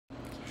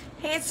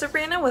Hey, it's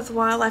Sabrina with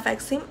Wildlife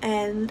X Team,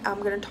 and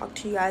I'm going to talk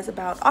to you guys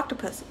about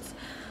octopuses.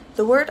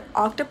 The word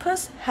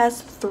octopus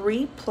has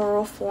 3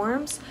 plural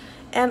forms,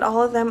 and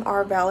all of them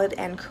are valid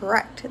and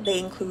correct. They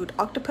include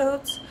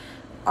octopodes,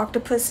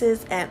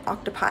 octopuses, and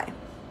octopi.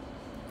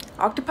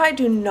 Octopi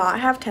do not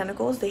have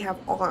tentacles, they have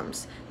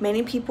arms.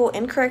 Many people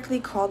incorrectly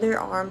call their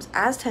arms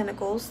as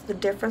tentacles. The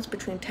difference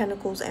between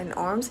tentacles and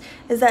arms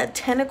is that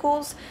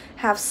tentacles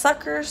have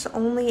suckers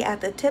only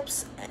at the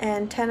tips,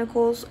 and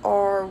tentacles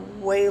are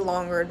way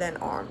longer than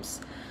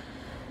arms.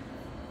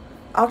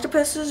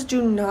 Octopuses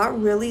do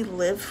not really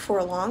live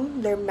for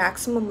long. Their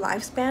maximum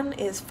lifespan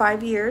is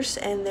 5 years,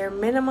 and their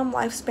minimum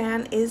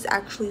lifespan is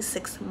actually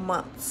 6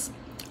 months.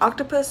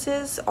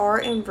 Octopuses are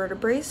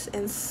invertebrates.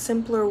 In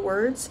simpler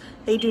words,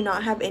 they do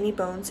not have any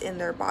bones in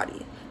their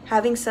body.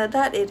 Having said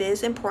that, it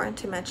is important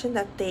to mention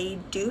that they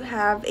do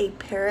have a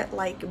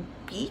parrot-like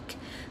beak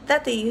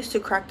that they use to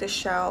crack the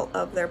shell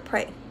of their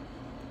prey.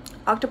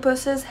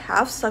 Octopuses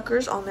have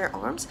suckers on their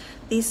arms.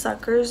 These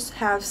suckers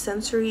have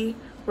sensory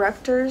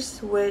receptors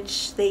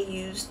which they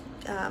use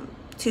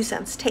to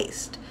sense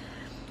taste.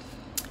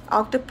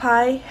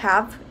 Octopi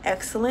have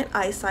excellent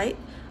eyesight.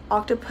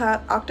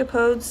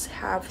 Octopodes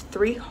have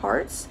 3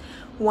 hearts.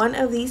 One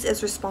of these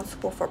is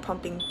responsible for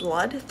pumping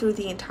blood through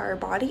the entire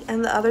body,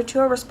 and the other 2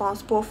 are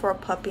responsible for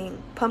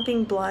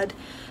pumping blood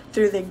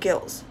through the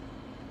gills.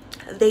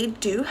 They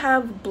do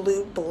have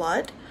blue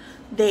blood.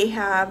 They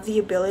have the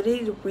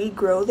ability to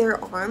regrow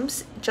their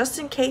arms just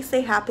in case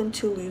they happen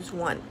to lose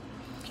one.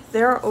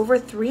 There are over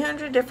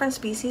 300 different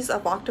species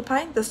of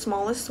octopi. The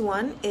smallest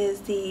one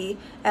is the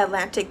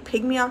Atlantic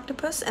pygmy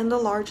octopus, and the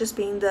largest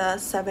being the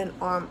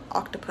 7-armed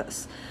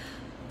octopus.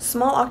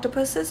 Small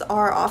octopuses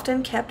are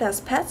often kept as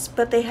pets,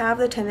 but they have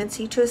the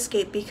tendency to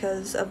escape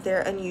because of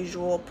their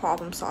unusual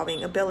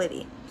problem-solving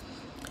ability.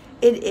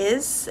 It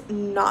is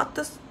not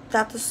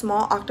that the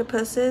small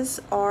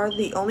octopuses are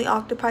the only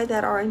octopi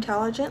that are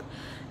intelligent.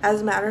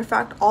 As a matter of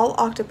fact, all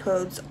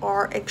octopodes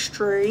are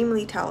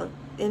extremely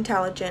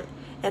intelligent.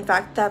 In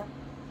fact, that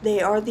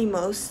they are the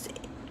most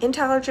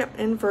intelligent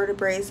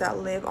invertebrates that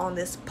live on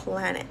this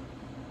planet.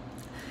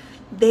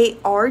 They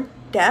are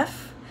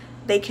deaf.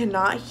 They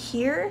cannot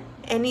hear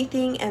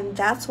anything, and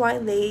that's why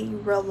they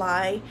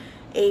rely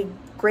a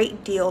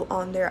great deal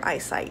on their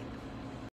eyesight.